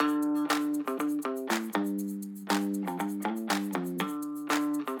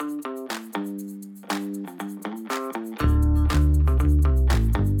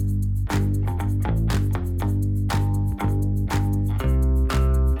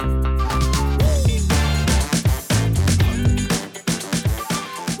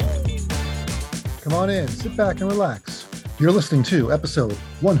on in, sit back and relax. You're listening to episode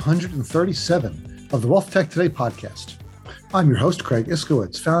 137 of the Wealth Tech Today podcast. I'm your host, Craig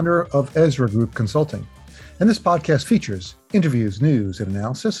Iskowitz, founder of Ezra Group Consulting. And this podcast features interviews, news, and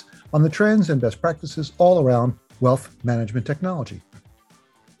analysis on the trends and best practices all around wealth management technology.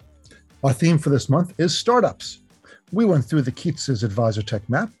 Our theme for this month is startups. We went through the Keats's Advisor Tech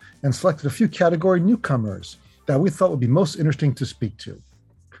Map and selected a few category newcomers that we thought would be most interesting to speak to.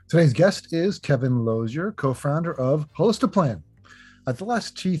 Today's guest is Kevin Lozier, co-founder of Holistiplan. At the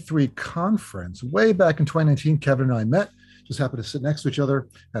last T3 conference, way back in 2019, Kevin and I met, just happened to sit next to each other,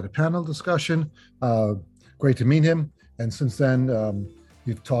 had a panel discussion. Great to meet him. And since then,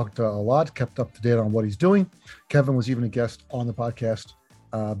 we've talked a lot, kept up to date on what he's doing. Kevin was even a guest on the podcast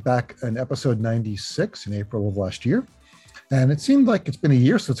back in episode 96 in April of last year. And it seemed like it's been a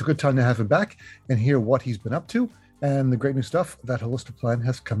year, so it's a good time to have him back and hear what he's been up to and the great new stuff that Holistiplan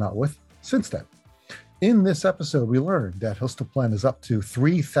has come out with since then. In this episode, we learned that Holistiplan is up to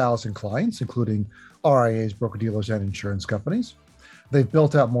 3,000 clients, including RIAs, broker-dealers, and insurance companies. They've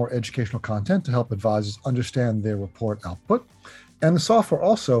built out more educational content to help advisors understand their report output. And the software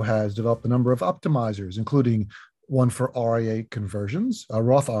also has developed a number of optimizers, including one for RIA conversions,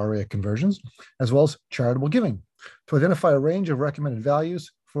 Roth RIA conversions, as well as charitable giving, to identify a range of recommended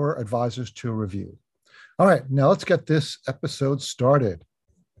values for advisors to review. All right, now let's get this episode started.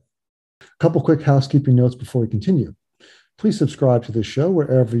 A couple quick housekeeping notes before we continue. Please subscribe to this show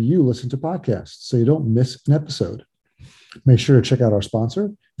wherever you listen to podcasts so you don't miss an episode. Make sure to check out our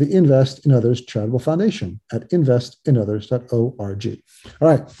sponsor, the Invest in Others Charitable Foundation at investinothers.org. All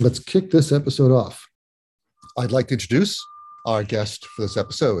right, let's kick this episode off. I'd like to introduce our guest for this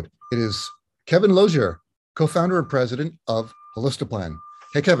episode. It is Kevin Lozier, co-founder and president of Holistiplan.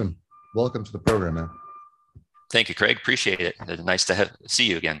 Hey, Kevin, welcome to the program, man. Thank you, Craig. Appreciate it. Nice to see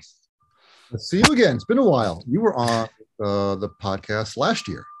you again. Let's see you again. It's been a while. You were on the podcast last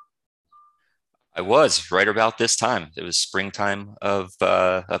year. I was right about this time. It was springtime of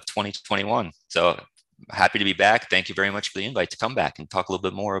 2021. So happy to be back. Thank you very much for the invite to come back and talk a little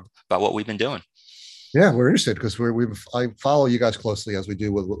bit more about what we've been doing. Yeah, we're interested because I follow you guys closely as we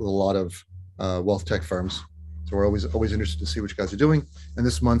do with a lot of wealth tech firms. So we're always interested to see what you guys are doing. And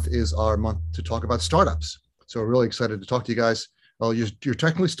this month is our month to talk about startups. So we're really excited to talk to you guys. Well, you're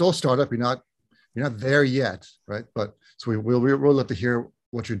technically still a startup. You're not there yet, right? But so we'll love to hear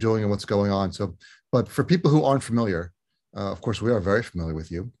what you're doing and what's going on. So, but for people who aren't familiar, of course, we are very familiar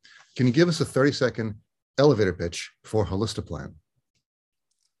with you. Can you give us a 30-second elevator pitch for Holistiplan?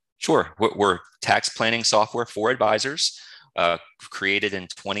 Sure. We're tax planning software for advisors, created in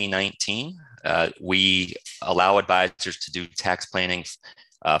 2019. We allow advisors to do tax planning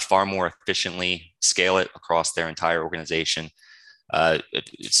far more efficiently, scale it across their entire organization.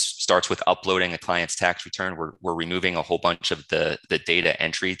 It starts with uploading a client's tax return. We're removing a whole bunch of the data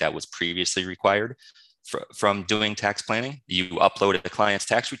entry that was previously required from doing tax planning. You upload a client's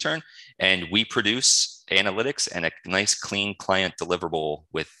tax return, and we produce analytics and a nice, clean client deliverable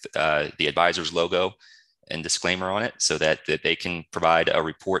with the advisor's logo and disclaimer on it, so that they can provide a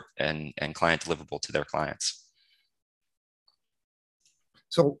report and client deliverable to their clients.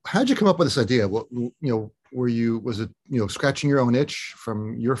 So how'd you come up with this idea? Was it scratching your own itch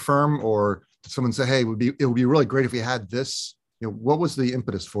from your firm, or did someone say, hey, it would be really great if we had this? What was the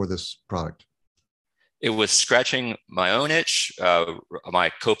impetus for this product? It was scratching my own itch,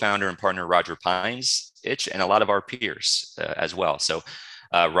 my co-founder and partner, Roger Pine's itch, and a lot of our peers as well. So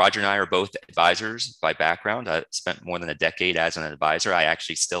Roger and I are both advisors by background. I spent more than a decade as an advisor. I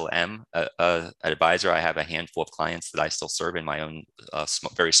actually still am an advisor. I have a handful of clients that I still serve in my own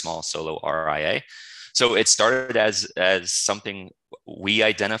very small solo RIA. So it started as something we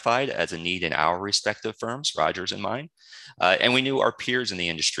identified as a need in our respective firms, Roger's and mine. And we knew our peers in the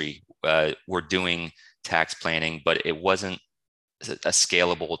industry were doing tax planning, but it wasn't a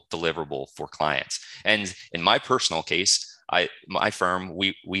scalable deliverable for clients. And in my personal case, my firm,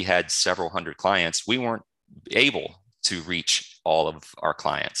 we had several hundred clients. We weren't able to reach all of our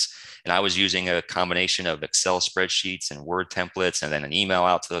clients. And I was using a combination of Excel spreadsheets and Word templates and then an email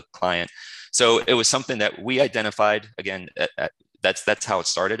out to the client. So it was something that we identified, again, that's how it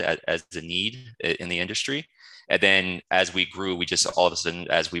started as a need in the industry. And then as we grew, we just all of a sudden,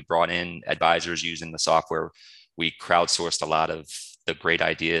 as we brought in advisors using the software, we crowdsourced a lot of the great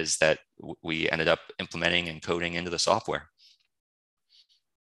ideas that we ended up implementing and coding into the software.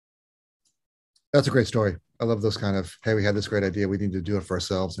 That's a great story. I love those kind of, hey, we had this great idea, we need to do it for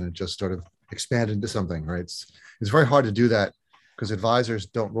ourselves, and it just sort of expanded into something, right? It's very hard to do that because advisors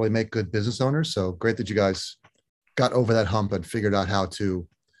don't really make good business owners. So great that you guys got over that hump and figured out how to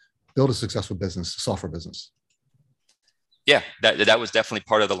build a successful business, software business. Yeah, that was definitely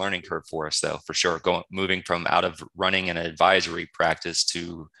part of the learning curve for us, though, for sure. Moving from out of running an advisory practice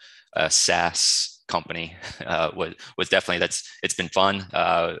to a SaaS company was definitely it's been fun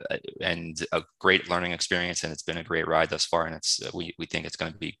and a great learning experience, and it's been a great ride thus far. And we think it's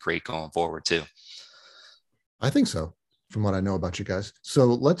going to be great going forward too. I think so, from what I know about you guys. So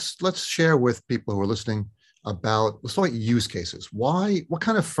let's share with people who are listening about, let's talk about use cases. What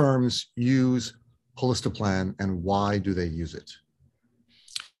kind of firms use Holistiplan and why do they use it?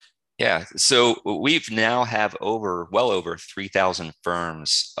 Yeah, so we've now have well over 3,000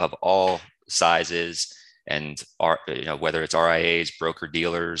 firms of all sizes, and whether it's RIAs, broker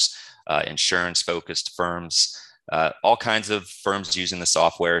dealers, insurance focused firms, all kinds of firms using the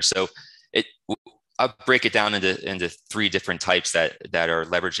software. So I'll break it down into three different types that are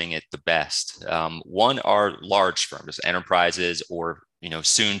leveraging it the best. One are large firms, enterprises, or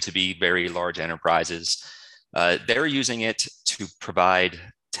soon to be very large enterprises. They're using it to provide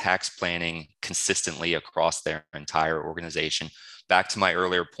tax planning consistently across their entire organization. Back to my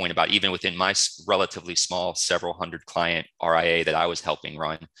earlier point about even within my relatively small, several hundred client RIA that I was helping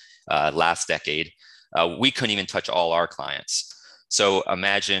run last decade, we couldn't even touch all our clients. So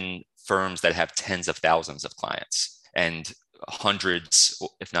imagine firms that have tens of thousands of clients and hundreds,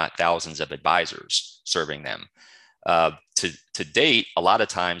 if not thousands, of advisors serving them. To date, a lot of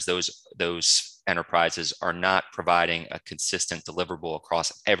times those enterprises are not providing a consistent deliverable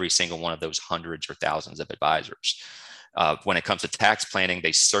across every single one of those hundreds or thousands of advisors. When it comes to tax planning,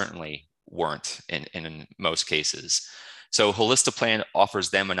 they certainly weren't in most cases. So Holistiplan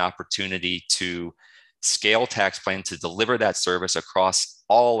offers them an opportunity to scale tax plan to deliver that service across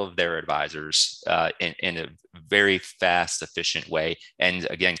all of their advisors in a very fast, efficient way, and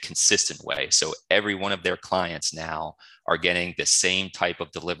again, consistent way. So every one of their clients now are getting the same type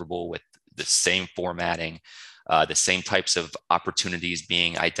of deliverable with the same formatting, the same types of opportunities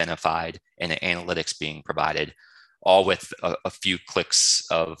being identified, and analytics being provided, all with a few clicks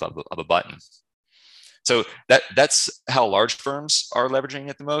of a button. So that's how large firms are leveraging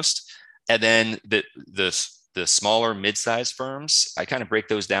it the most. And then the smaller mid-sized firms, I kind of break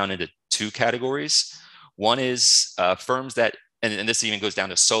those down into two categories. One is firms that, and this even goes down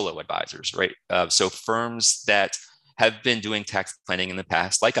to solo advisors, right? So firms that have been doing tax planning in the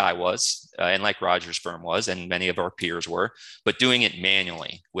past, like I was, and like Roger's firm was, and many of our peers were, but doing it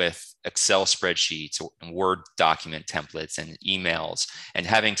manually with Excel spreadsheets and Word document templates and emails, and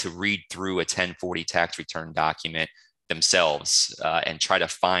having to read through a 1040 tax return document themselves and try to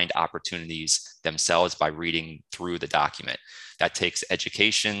find opportunities themselves by reading through the document. That takes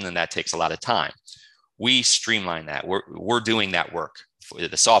education and that takes a lot of time. We streamline that. We're doing that work.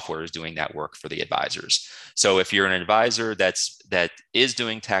 The software is doing that work for the advisors. So if you're an advisor that is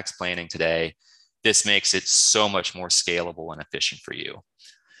doing tax planning today, this makes it so much more scalable and efficient for you.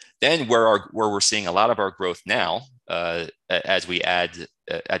 Then where we're seeing a lot of our growth now, as we add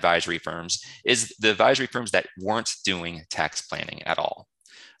advisory firms, is the advisory firms that weren't doing tax planning at all.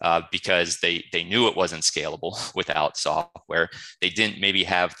 Because they knew it wasn't scalable without software. They didn't maybe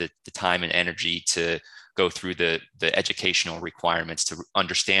have the time and energy to go through the educational requirements to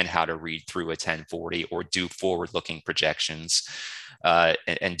understand how to read through a 1040 or do forward-looking projections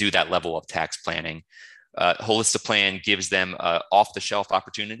and do that level of tax planning. Holistiplan gives them an off-the-shelf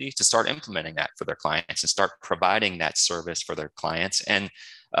opportunity to start implementing that for their clients and start providing that service for their clients. And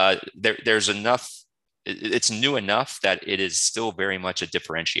there's enough. It's new enough that it is still very much a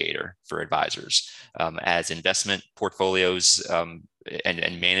differentiator for advisors as investment portfolios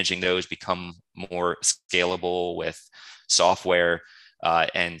and managing those become more scalable with software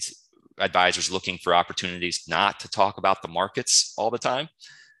and advisors looking for opportunities not to talk about the markets all the time.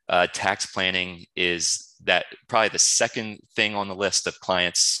 Tax planning is that probably the second thing on the list of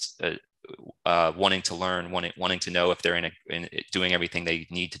clients wanting to learn, wanting to know if they're in doing everything they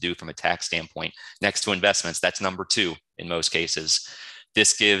need to do from a tax standpoint. Next to investments, that's number two in most cases.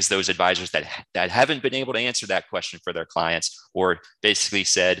 This gives those advisors that haven't been able to answer that question for their clients, or basically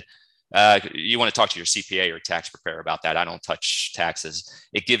said, you want to talk to your CPA or tax preparer about that. I don't touch taxes.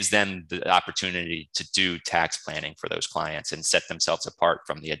 It gives them the opportunity to do tax planning for those clients and set themselves apart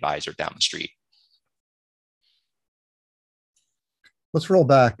from the advisor down the street. Let's roll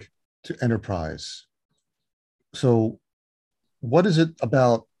back to enterprise. So what is it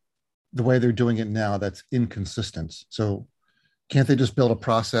about the way they're doing it now that's inconsistent? So can't they just build a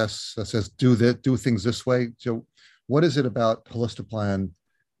process that says do things this way? So what is it about Holistiplan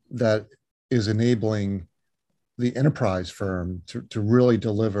that is enabling the enterprise firm to really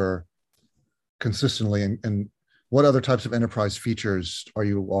deliver consistently and What other types of enterprise features are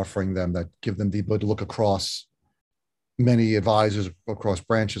you offering them that give them the ability to look across many advisors, across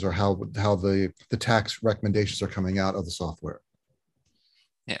branches, or how the tax recommendations are coming out of the software?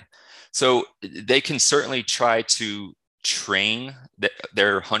 Yeah. So they can certainly try to train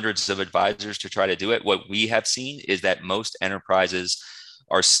their hundreds of advisors to try to do it. What we have seen is that most enterprises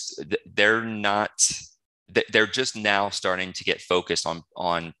are they're not they're just now starting to get focused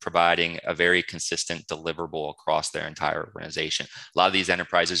on providing a very consistent deliverable across their entire organization. A lot of these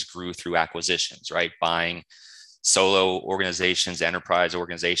enterprises grew through acquisitions, right? Buying solo organizations, enterprise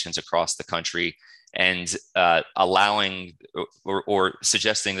organizations across the country, and allowing or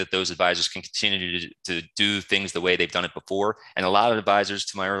suggesting that those advisors can continue to do things the way they've done it before. And a lot of advisors,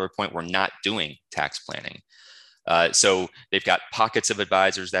 to my earlier point, were not doing tax planning. So they've got pockets of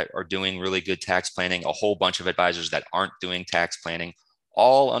advisors that are doing really good tax planning, a whole bunch of advisors that aren't doing tax planning,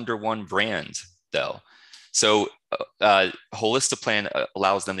 all under one brand, though. So Holistiplan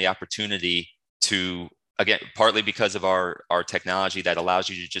allows them the opportunity to, again, partly because of our technology that allows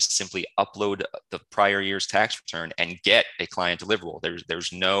you to just simply upload the prior year's tax return and get a client deliverable.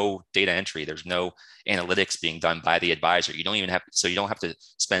 There's no data entry. There's no analytics being done by the advisor. You don't even have, so you don't have to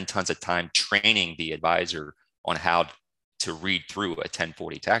spend tons of time training the advisor on how to read through a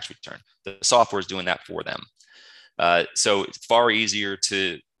 1040 tax return. The software is doing that for them. So it's far easier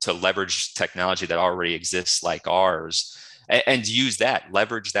to leverage technology that already exists like ours and use that,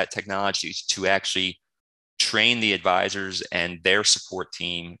 leverage that technology to actually train the advisors and their support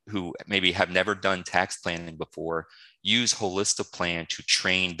team who maybe have never done tax planning before, use Holistiplan to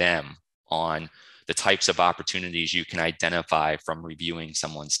train them on the types of opportunities you can identify from reviewing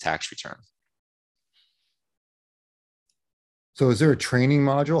someone's tax return. So is there a training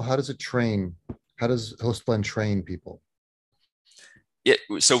module? How does Holistiplan train people? Yeah,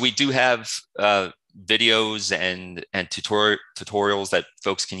 so we do have videos and tutorials that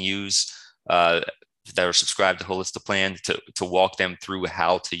folks can use that are subscribed to Holistiplan to walk them through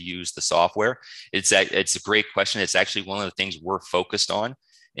how to use the software. It's a great question. It's actually one of the things we're focused on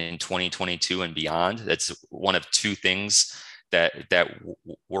in 2022 and beyond. That's one of two things that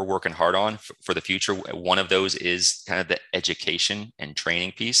we're working hard on for the future. One of those is kind of the education and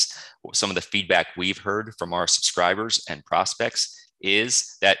training piece. Some of the feedback we've heard from our subscribers and prospects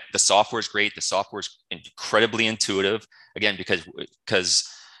is that the software is great. The software is incredibly intuitive. Again, because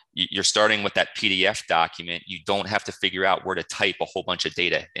you're starting with that PDF document, you don't have to figure out where to type a whole bunch of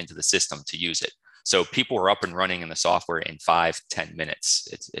data into the system to use it. So people are up and running in the software in 5-10 minutes.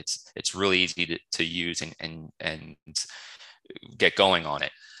 It's really easy to use and get going on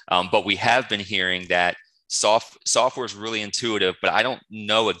it. But we have been hearing that software is really intuitive, but I don't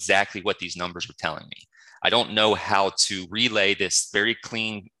know exactly what these numbers are telling me. I don't know how to relay this very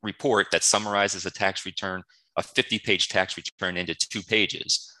clean report that summarizes a tax return, a 50-page tax return, into 2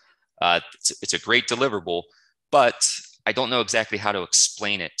 pages. It's a great deliverable, but I don't know exactly how to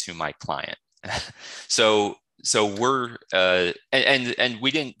explain it to my client. So we're and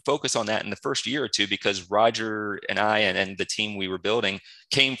we didn't focus on that in the first year or two because Roger and I and the team we were building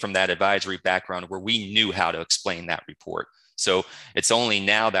came from that advisory background where we knew how to explain that report. So it's only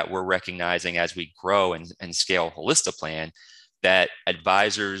now that we're recognizing as we grow and scale Holistiplan that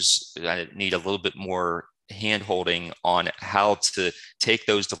advisors need a little bit more hand-holding on how to take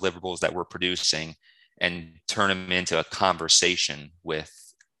those deliverables that we're producing and turn them into a conversation with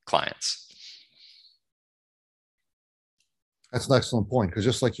clients. That's an excellent point, because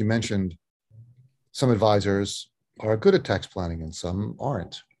just like you mentioned, some advisors are good at tax planning and some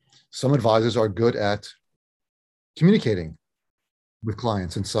aren't. Some advisors are good at communicating with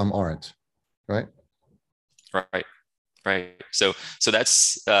clients and some aren't, right? Right. So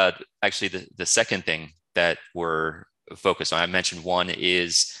that's actually the second thing that we're focused on. I mentioned one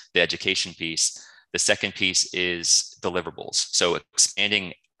is the education piece. The second piece is deliverables. So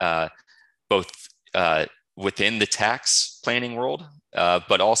expanding both within the tax planning world,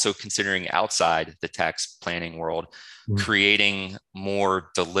 but also considering outside the tax planning world, creating more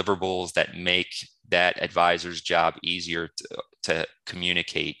deliverables that make that advisor's job easier to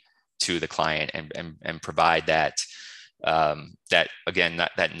communicate to the client and provide that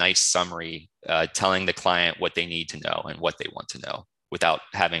nice summary, telling the client what they need to know and what they want to know without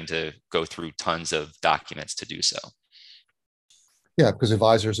having to go through tons of documents to do so. Yeah, because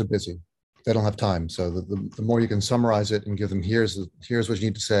advisors are busy. They don't have time. So the more you can summarize it and give them, here's what you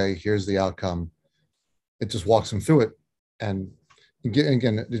need to say, here's the outcome, it just walks them through it. And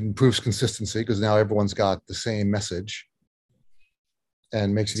again, it improves consistency because now everyone's got the same message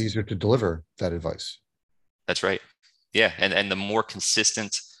and makes it easier to deliver that advice. That's right. Yeah. And the more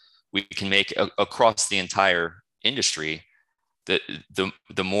consistent we can make across the entire industry,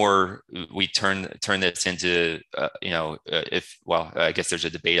 the more we turn this into I guess there's a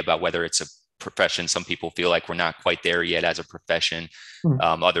debate about whether it's a profession. Some people feel like we're not quite there yet as a profession.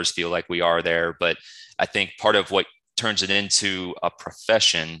 Others feel like we are there, but I think part of what turns it into a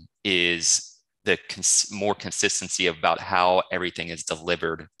profession is the more consistency about how everything is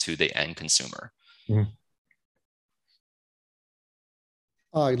delivered to the end consumer.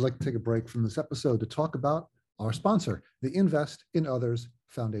 I'd like to take a break from this episode to talk about our sponsor, the Invest in Others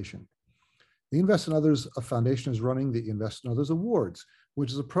Foundation. The Invest in Others Foundation is running the Invest in Others Awards,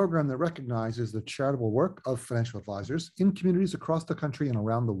 which is a program that recognizes the charitable work of financial advisors in communities across the country and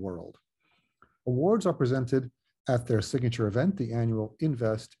around the world. Awards are presented at their signature event, the annual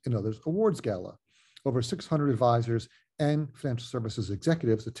Invest in Others Awards Gala. Over 600 advisors and financial services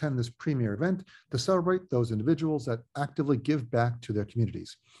executives attend this premier event to celebrate those individuals that actively give back to their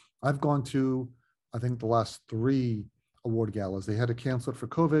communities. I've gone to, I think, the last 3 award galas. They had to cancel it for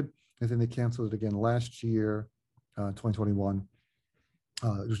COVID, and then they canceled it again last year, 2021.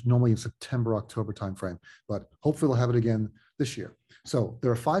 It was normally in September, October timeframe, but hopefully we'll have it again this year. So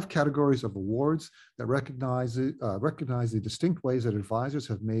there are 5 categories of awards that recognize the distinct ways that advisors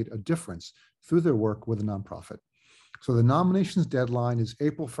have made a difference through their work with a nonprofit. So the nominations deadline is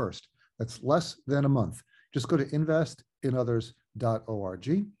April 1st. That's less than a month. Just go to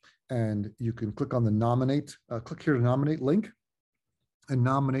investinothers.org and you can click on the click here to nominate link and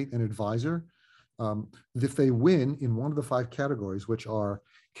nominate an advisor. If they win in one of the 5 categories, which are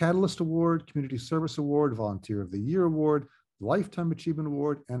Catalyst Award, Community Service Award, Volunteer of the Year Award, Lifetime Achievement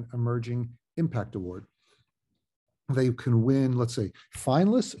Award, and Emerging Impact Award, they can win, let's say,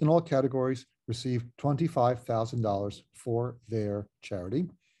 finalists in all categories receive $25,000 for their charity.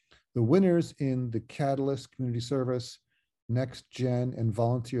 The winners in the Catalyst, Community Service, Next Gen, and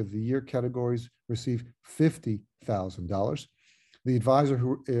Volunteer of the Year categories receive $50,000. The advisor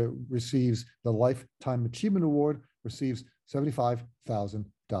who receives the Lifetime Achievement Award receives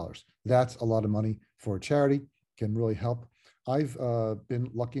 $75,000. That's a lot of money for a charity, can really help. I've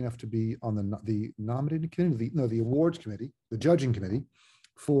been lucky enough to be on the nominating committee, the awards committee, the judging committee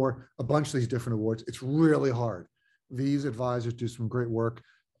for a bunch of these different awards. It's really hard. These advisors do some great work,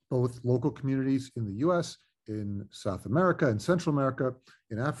 both local communities in the US, in South America, in Central America,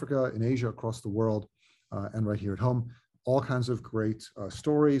 in Africa, in Asia, across the world, and right here at home. All kinds of great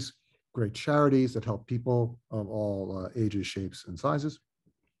stories, great charities that help people of all ages, shapes, and sizes.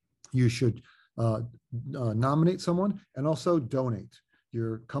 You should nominate someone and also donate.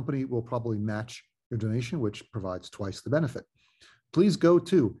 Your company will probably match your donation, which provides twice the benefit. Please go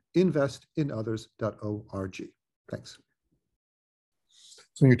to investinothers.org. Thanks.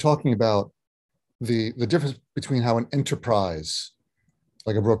 So when you're talking about the difference between how an enterprise,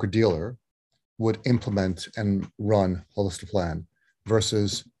 like a broker-dealer, would implement and run Holistic Plan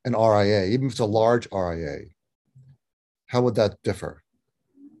versus an RIA, even if it's a large RIA, how would that differ?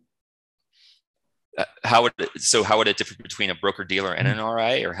 How would it differ between a broker dealer and an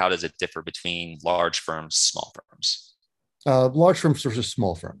RIA, or how does it differ between large firms, small firms? Large firms versus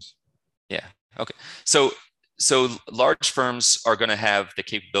small firms. Yeah. Okay. So large firms are going to have the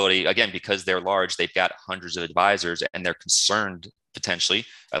capability, again, because they're large, they've got hundreds of advisors and they're concerned potentially,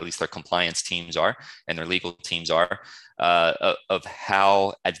 at least their compliance teams are and their legal teams are, of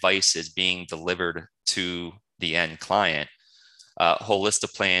how advice is being delivered to the end client.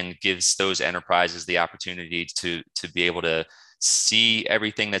 Holistic Plan gives those enterprises the opportunity to be able to see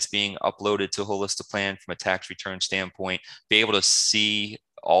everything that's being uploaded to Holistic Plan from a tax return standpoint, be able to see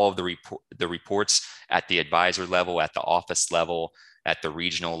all of the reports at the advisor level, at the office level, at the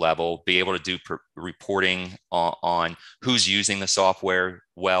regional level, be able to do reporting on who's using the software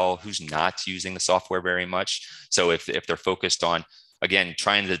well, who's not using the software very much. So if they're focused on, again,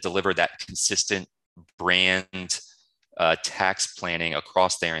 trying to deliver that consistent brand tax planning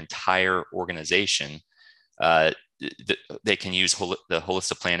across their entire organization, they can use the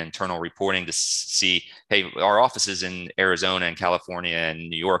Holistic Plan internal reporting to see, hey, our offices in Arizona and California and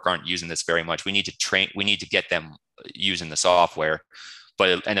New York aren't using this very much. We need to get them using the software.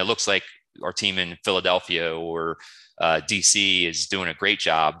 And it looks like our team in Philadelphia or DC is doing a great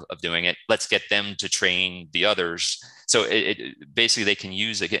job of doing it. Let's get them to train the others. So basically they can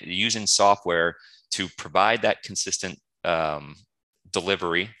using software to provide that consistent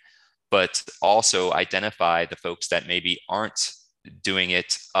delivery, but also identify the folks that maybe aren't doing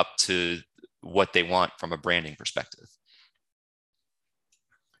it up to what they want from a branding perspective.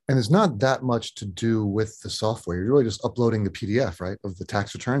 And there's not that much to do with the software. You're really just uploading the PDF, right, of the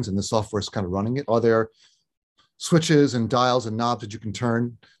tax returns, and the software is kind of running it. Are there switches and dials and knobs that you can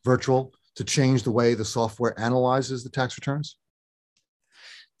turn virtual to change the way the software analyzes the tax returns?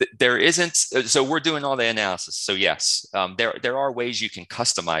 There isn't. So we're doing all the analysis. So yes, there are ways you can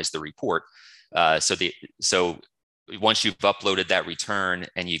customize the report. So once you've uploaded that return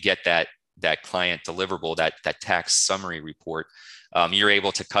and you get that client deliverable, that tax summary report, you're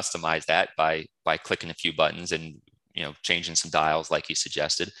able to customize that by clicking a few buttons and changing some dials like you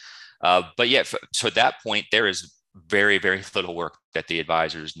suggested. But yeah, to that point, there is very, very little work that the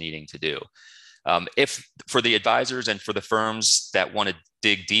advisor is needing to do. If for the advisors and for the firms that want to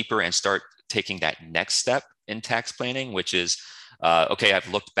dig deeper and start taking that next step in tax planning, which is, okay,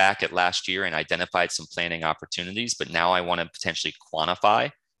 I've looked back at last year and identified some planning opportunities, but now I want to potentially quantify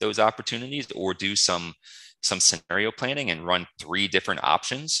those opportunities or do some scenario planning and run 3 different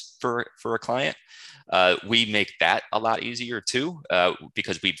options for a client. We make that a lot easier too,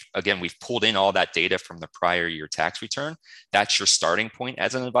 because we've pulled in all that data from the prior year tax return. That's your starting point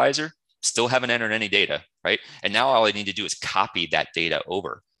as an advisor. Still haven't entered any data, right? And now all I need to do is copy that data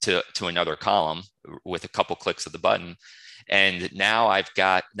over to another column with a couple clicks of the button. And now I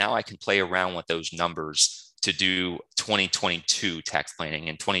can play around with those numbers to do 2022 tax planning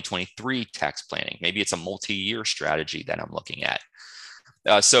and 2023 tax planning. Maybe it's a multi-year strategy that I'm looking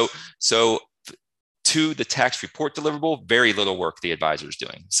at. So to the tax report deliverable, very little work the advisor is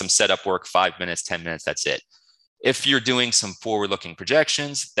doing. Some setup work, 5 minutes, 10 minutes, that's it. If you're doing some forward-looking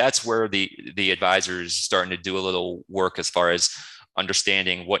projections, that's where the advisor is starting to do a little work as far as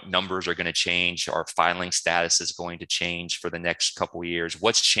understanding what numbers are going to change, our filing status is going to change for the next couple of years,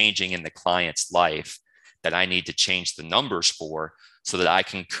 what's changing in the client's life that I need to change the numbers for so that I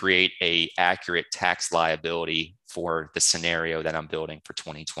can create a accurate tax liability for the scenario that I'm building for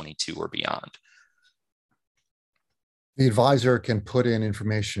 2022 or beyond. The advisor can put in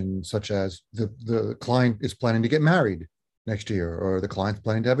information such as the client is planning to get married next year, or the client's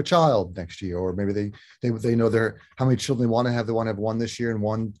planning to have a child next year, or maybe they know how many children they want to have. They want to have one this year and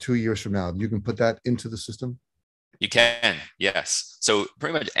one 2 years from now. You can put that into the system. You can, yes. So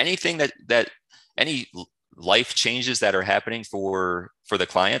pretty much anything that any life changes that are happening for the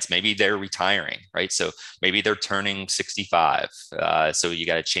clients, maybe they're retiring, right? So maybe they're turning 65. So you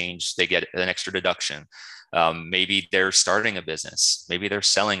got to change, they get an extra deduction. Maybe they're starting a business, maybe they're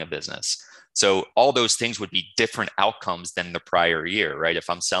selling a business. So all those things would be different outcomes than the prior year, right? If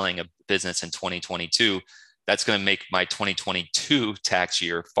I'm selling a business in 2022, that's going to make my 2022 tax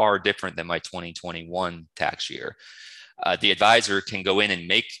year far different than my 2021 tax year. The advisor can go in and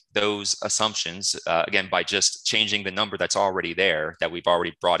make those assumptions, again, by just changing the number that's already there that we've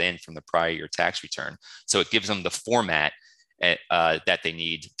already brought in from the prior year tax return. So it gives them the format that they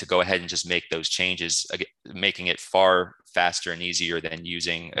need to go ahead and just make those changes, making it far faster and easier than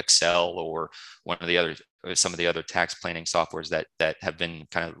using Excel or some of the other tax planning softwares that have been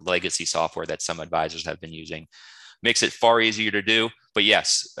kind of legacy software that some advisors have been using. Makes it far easier to do. But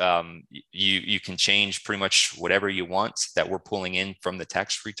yes, you can change pretty much whatever you want that we're pulling in from the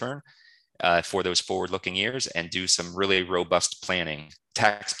tax return for those forward-looking years, and do some really robust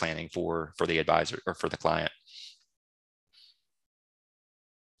tax planning for the advisor or for the client.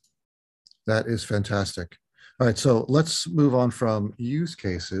 That is fantastic. All right, so let's move on from use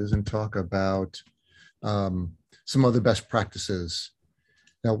cases and talk about some other best practices.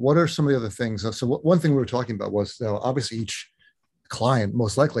 Now, what are some of the other things? So one thing we were talking about was, obviously each client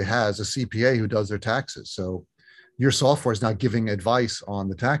most likely has a CPA who does their taxes. So your software is not giving advice on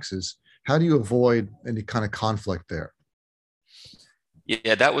the taxes. How do you avoid any kind of conflict there?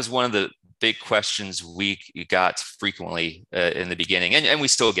 Yeah, that was one of the big questions we got frequently in the beginning, and we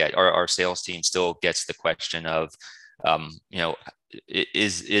still get. Our sales team still gets the question of,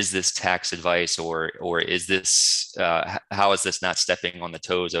 is this tax advice, or is this how is this not stepping on the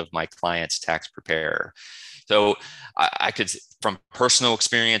toes of my client's tax preparer? So I could, from personal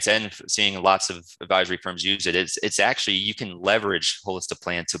experience and seeing lots of advisory firms use it, it's actually, you can leverage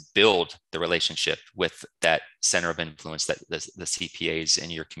HolistaPlan to build the relationship with that center of influence, that the CPAs in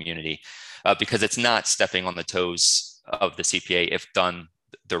your community, because it's not stepping on the toes of the CPA if done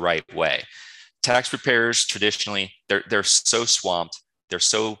the right way. Tax preparers traditionally, they're so swamped, they're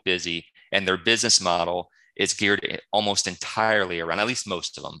so busy, and their business model is geared almost entirely around, at least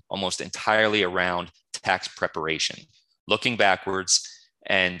most of them, almost entirely around tax preparation, looking backwards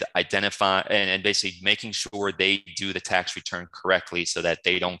and identify and basically making sure they do the tax return correctly so that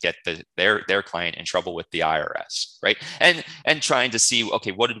they don't get their client in trouble with the IRS, right? And trying to see,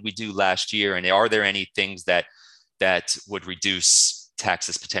 okay, what did we do last year, and are there any things that would reduce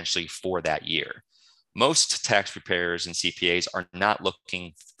taxes potentially for that year? Most tax preparers and CPAs are not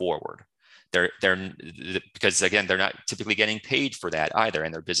looking forward. They're because again, they're not typically getting paid for that either,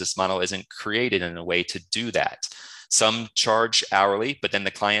 and their business model isn't created in a way to do that. Some charge hourly, but then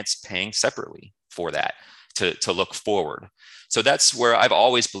the client's paying separately for that to look forward. So that's where I've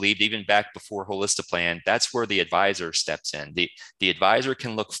always believed, even back before Holistiplan, that's where the advisor steps in. The advisor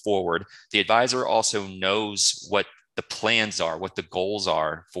can look forward. The advisor also knows what the plans are, what the goals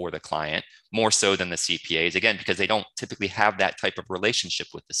are for the client, more so than the CPAs, again, because they don't typically have that type of relationship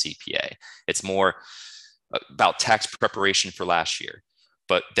with the CPA. It's more about tax preparation for last year.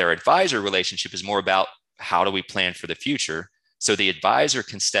 But their advisor relationship is more about how do we plan for the future? So the advisor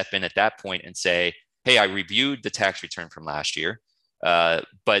can step in at that point and say, hey, I reviewed the tax return from last year,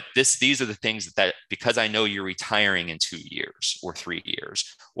 but these are the things that, because I know you're retiring in 2 years or 3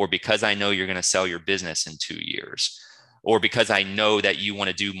 years, or because I know you're going to sell your business in 2 years, or because I know that you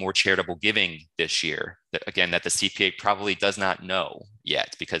want to do more charitable giving this year, that the CPA probably does not know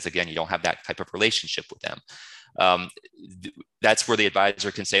yet, because again, you don't have that type of relationship with them. That's where the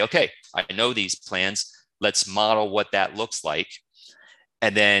advisor can say, okay, I know these plans. Let's model what that looks like.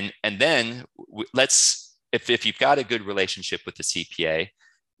 And then let's, if you've got a good relationship with the CPA,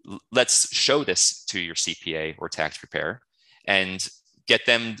 let's show this to your CPA or tax preparer and get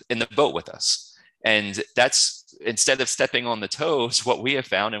them in the boat with us. And that's, instead of stepping on the toes, what we have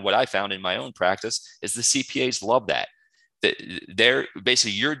found and what I found in my own practice is the CPAs love that. They're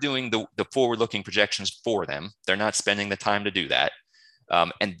basically, you're doing the forward-looking projections for them. They're not spending the time to do that.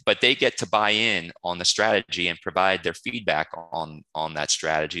 But they get to buy in on the strategy and provide their feedback on that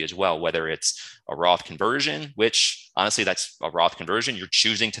strategy as well, whether it's a Roth conversion, which honestly, that's a Roth conversion. You're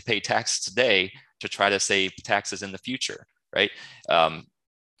choosing to pay taxes today to try to save taxes in the future, right?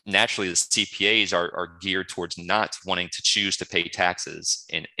 Naturally, the CPAs are geared towards not wanting to choose to pay taxes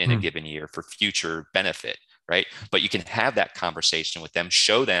in a given year for future benefit, right? But you can have that conversation with them,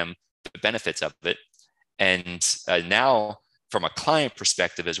 show them the benefits of it. And now, from a client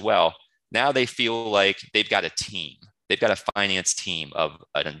perspective as well, now they feel like they've got a team. They've got a finance team of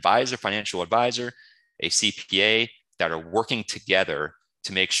an advisor, financial advisor, a CPA that are working together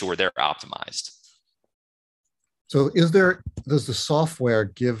to make sure they're optimized. So does the software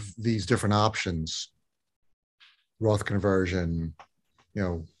give these different options? Roth conversion,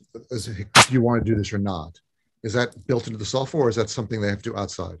 if you want to do this or not. Is that built into the software, or is that something they have to do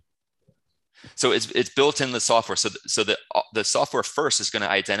outside? So it's built in the software. So the software first is going to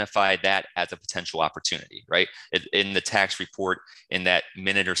identify that as a potential opportunity, right? In the tax report, in that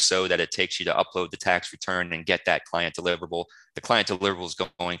minute or so that it takes you to upload the tax return and get that client deliverable, the client deliverable is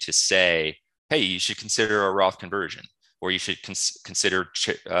going to say, hey, you should consider a Roth conversion, or you should consider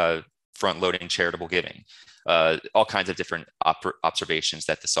front-loading charitable giving. All kinds of different observations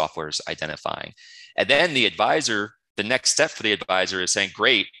that the software is identifying. And then the next step for the advisor is saying,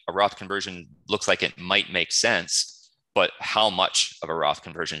 great, a Roth conversion looks like it might make sense, but how much of a Roth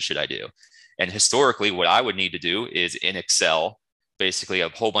conversion should I do? And historically, what I would need to do is in Excel, basically a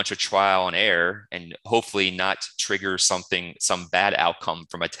whole bunch of trial and error, and hopefully not trigger some bad outcome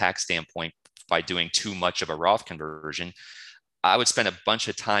from a tax standpoint by doing too much of a Roth conversion. I would spend a bunch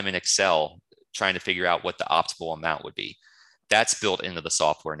of time in Excel trying to figure out what the optimal amount would be. That's built into the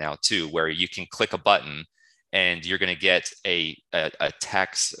software now too, where you can click a button and you're going to get a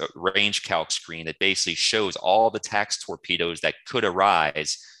tax range calc screen that basically shows all the tax torpedoes that could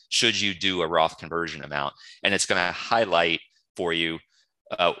arise should you do a Roth conversion amount. And it's going to highlight for you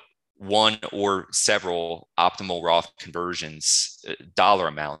one or several optimal Roth conversions, dollar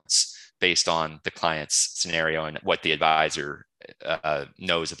amounts based on the client's scenario and what the advisor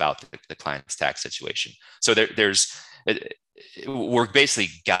knows about the client's tax situation. So we're basically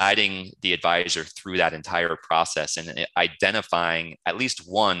guiding the advisor through that entire process and identifying at least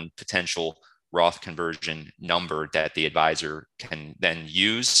one potential Roth conversion number that the advisor can then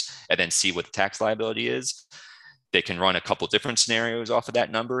use and then see what the tax liability is. They can run a couple different scenarios off of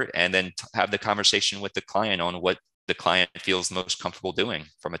that number and then have the conversation with the client on what the client feels most comfortable doing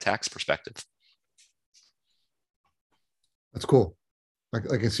from a tax perspective. That's cool. I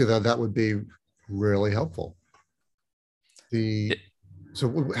can see that would be really helpful.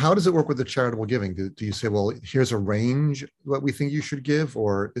 So how does it work with the charitable giving? Do you say, well, here's a range what we think you should give,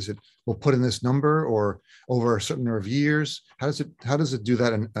 or is it we'll put in this number, or over a certain number of years? How does it do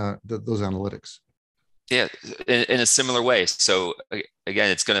that in those analytics? Yeah, in a similar way. So again,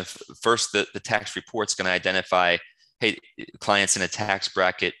 it's going to first the tax report's going to identify, hey, clients in a tax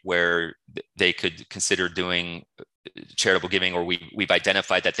bracket where they could consider doing charitable giving, or we've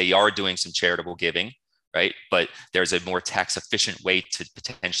identified that they are doing some charitable giving, right? But there's a more tax efficient way to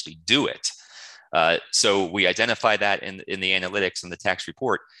potentially do it. So we identify that in the analytics and the tax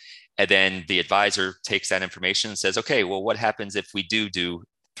report. And then the advisor takes that information and says, okay, well, what happens if we do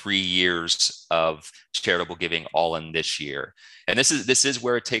 3 years of charitable giving all in this year? And this is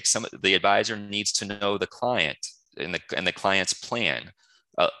where it takes the advisor needs to know the client and the client's plan.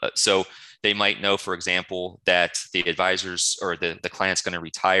 So they might know, for example, that the advisors or the client's going to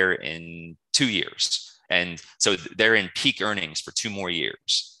retire in 2 years. And so they're in peak earnings for 2 more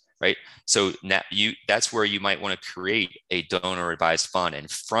years, right? So now that's where you might want to create a donor advised fund and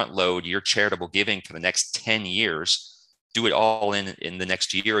front load your charitable giving for the next 10 years. Do it all in the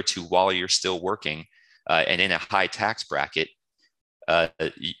next year or two while you're still working and in a high tax bracket.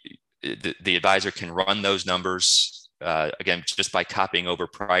 The advisor can run those numbers again, just by copying over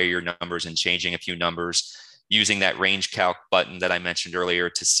prior year numbers and changing a few numbers, using that range calc button that I mentioned earlier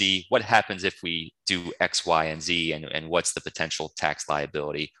to see what happens if we do X, Y, and Z, and what's the potential tax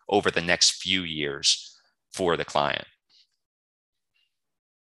liability over the next few years for the client.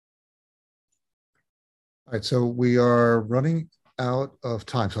 All right, so we are running out of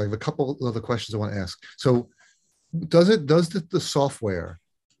time. So I have a couple of other questions I want to ask. So does the software,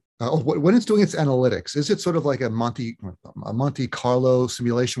 when it's doing its analytics, is it sort of like a Monte Carlo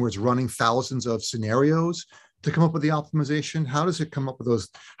simulation where it's running thousands of scenarios to come up with the optimization? How does it come up with those?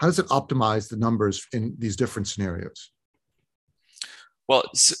 How does it optimize the numbers in these different scenarios? Well,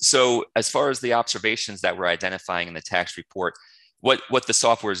 so as far as the observations that we're identifying in the tax report, what the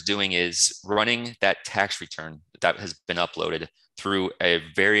software is doing is running that tax return that has been uploaded through a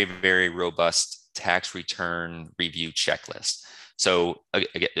very, very robust tax return review checklist. So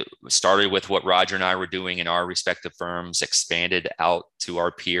again, started with what Roger and I were doing in our respective firms, expanded out to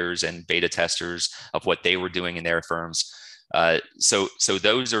our peers and beta testers of what they were doing in their firms. So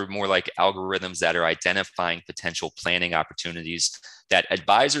those are more like algorithms that are identifying potential planning opportunities that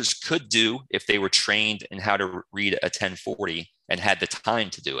advisors could do if they were trained in how to read a 1040 and had the time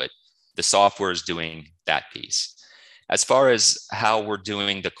to do it. The software is doing that piece. As far as how we're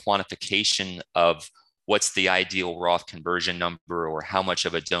doing the quantification of what's the ideal Roth conversion number or how much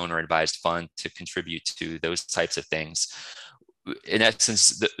of a donor advised fund to contribute to those types of things. In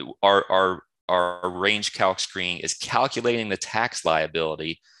essence, our range calc screen is calculating the tax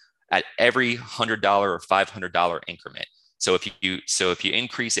liability at every $100 or $500 increment. So if you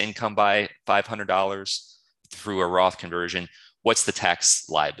increase income by $500 through a Roth conversion, what's the tax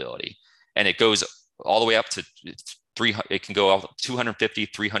liability? And it goes all the way up to it can go up $250,000,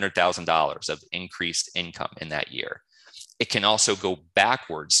 $300,000 of increased income in that year. It can also go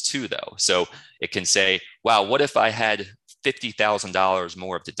backwards too, though. So it can say, wow, what if I had $50,000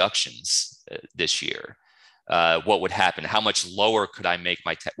 more of deductions this year? What would happen? How much lower could I make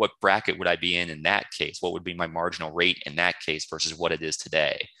what bracket would I be in that case? What would be my marginal rate in that case versus what it is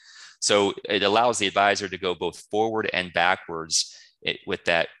today? So it allows the advisor to go both forward and backwards with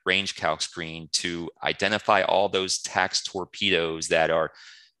that range calc screen to identify all those tax torpedoes that are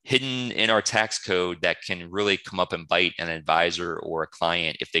hidden in our tax code that can really come up and bite an advisor or a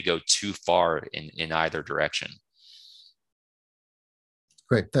client if they go too far in either direction.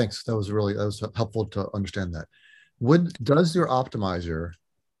 Great, thanks. That was helpful to understand that. Does your optimizer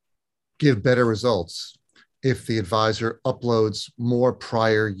give better results if the advisor uploads more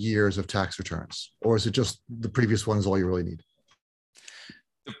prior years of tax returns, or is it just the previous one is all you really need?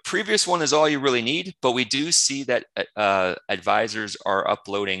 The previous one is all you really need, but we do see that advisors are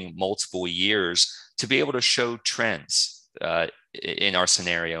uploading multiple years to be able to show trends in our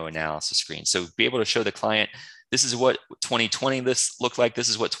scenario analysis screen. So be able to show the client, this is what 2020 looked like, this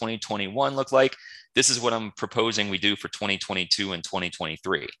is what 2021 looked like, this is what I'm proposing we do for 2022 and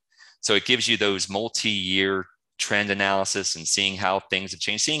 2023. So it gives you those multi-year trend analysis and seeing how things have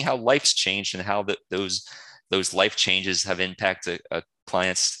changed, seeing how life's changed and how those life changes have impacted a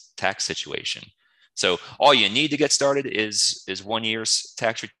client's tax situation. So all you need to get started is 1 year's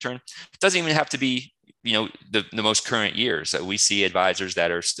tax return. It doesn't even have to be, the most current years. We see advisors that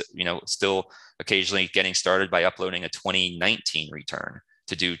are still occasionally getting started by uploading a 2019 return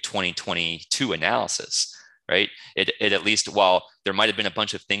to do 2022 analysis, right? It at least, while there might have been a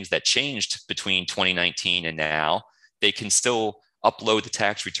bunch of things that changed between 2019 and now, they can still upload the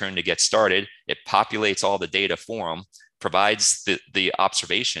tax return to get started. It populates all the data for them, provides the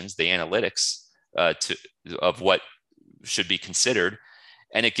observations, the analytics of what should be considered,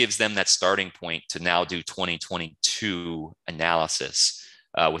 and it gives them that starting point to now do 2022 analysis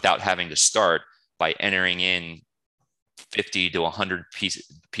without having to start by entering in 50 to 100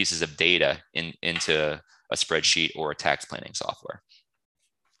 pieces of data into a spreadsheet or a tax planning software.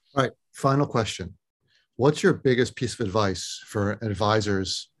 All right, final question. What's your biggest piece of advice for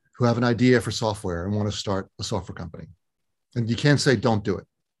advisors who have an idea for software and want to start a software company? And you can't say don't do it.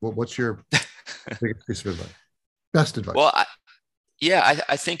 What's your biggest piece of advice? Best advice? Well, I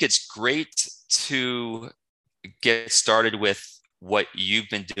think it's great to get started with what you've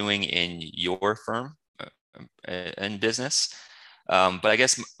been doing in your firm and business. But I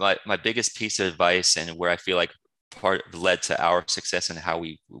guess my biggest piece of advice, and where I feel like part led to our success and how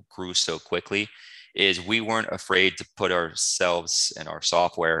we grew so quickly, is we weren't afraid to put ourselves and our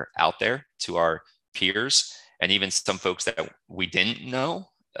software out there to our peers and even some folks that we didn't know,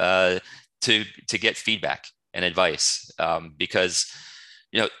 to get feedback and advice, because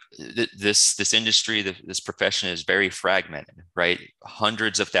this industry, this profession is very fragmented, right?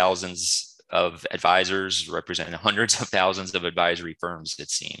 Hundreds of thousands of advisors representing hundreds of thousands of advisory firms, it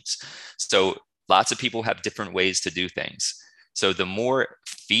seems. So lots of people have different ways to do things. So the more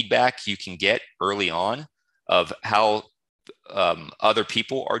feedback you can get early on of how other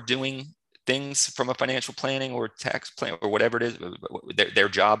people are doing things from a financial planning or tax plan or whatever it is, their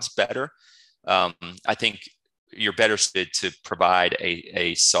jobs better, I think you're better suited to provide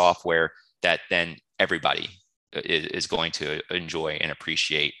a software that then everybody is going to enjoy and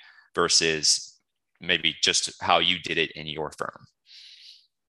appreciate versus maybe just how you did it in your firm.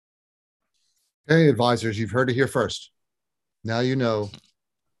 Hey, advisors, you've heard it here first. Now you know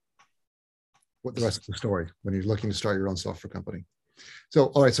what the rest of the story when you're looking to start your own software company. So,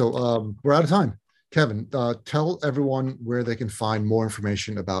 all right, so we're out of time. Kevin, tell everyone where they can find more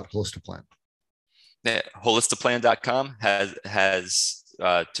information about Holistiplan. Holistiplan.com has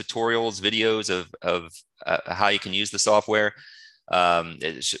tutorials, videos of how you can use the software.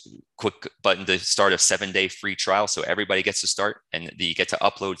 It's a quick button to start a 7-day free trial, so everybody gets to start, and you get to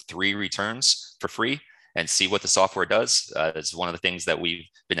upload 3 returns for free and see what the software does. It's one of the things that we've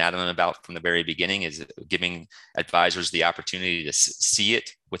been adamant about from the very beginning, is giving advisors the opportunity to see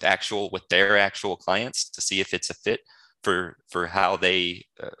it with their actual clients, to see if it's a fit for how they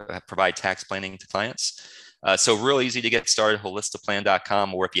provide tax planning to clients. So real easy to get started,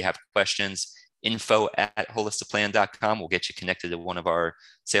 holistiplan.com, or if you have questions, info@holistiplan.com. We'll get you connected to one of our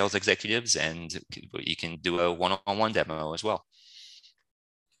sales executives, and you can do a one-on-one demo as well.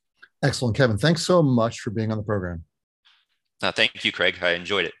 Excellent, Kevin. Thanks so much for being on the program. Thank you, Craig. I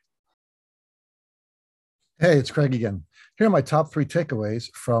enjoyed it. Hey, it's Craig again. Here are my top 3 takeaways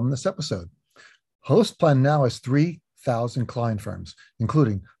from this episode. Holistiplan now has 3,000 client firms,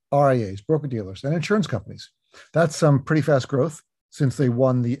 including RIAs, broker-dealers, and insurance companies. That's some pretty fast growth since they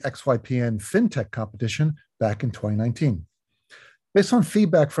won the XYPN FinTech competition back in 2019. Based on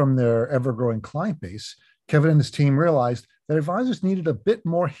feedback from their ever-growing client base, Kevin and his team realized that advisors needed a bit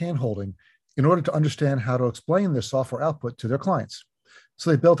more handholding in order to understand how to explain their software output to their clients. So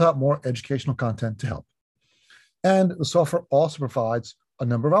they built out more educational content to help. And the software also provides a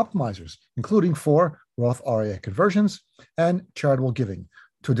number of optimizers, including for Roth RIA conversions and charitable giving,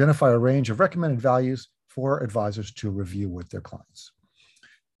 to identify a range of recommended values for advisors to review with their clients.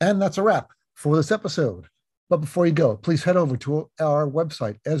 And that's a wrap for this episode. But before you go, please head over to our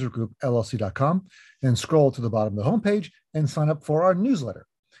website, EzraGroupLLC.com, and scroll to the bottom of the homepage and sign up for our newsletter.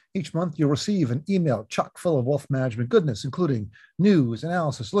 Each month, you'll receive an email chock full of wealth management goodness, including news,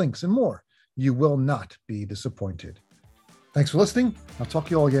 analysis, links, and more. You will not be disappointed. Thanks for listening. I'll talk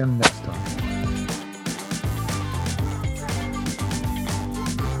to you all again next time.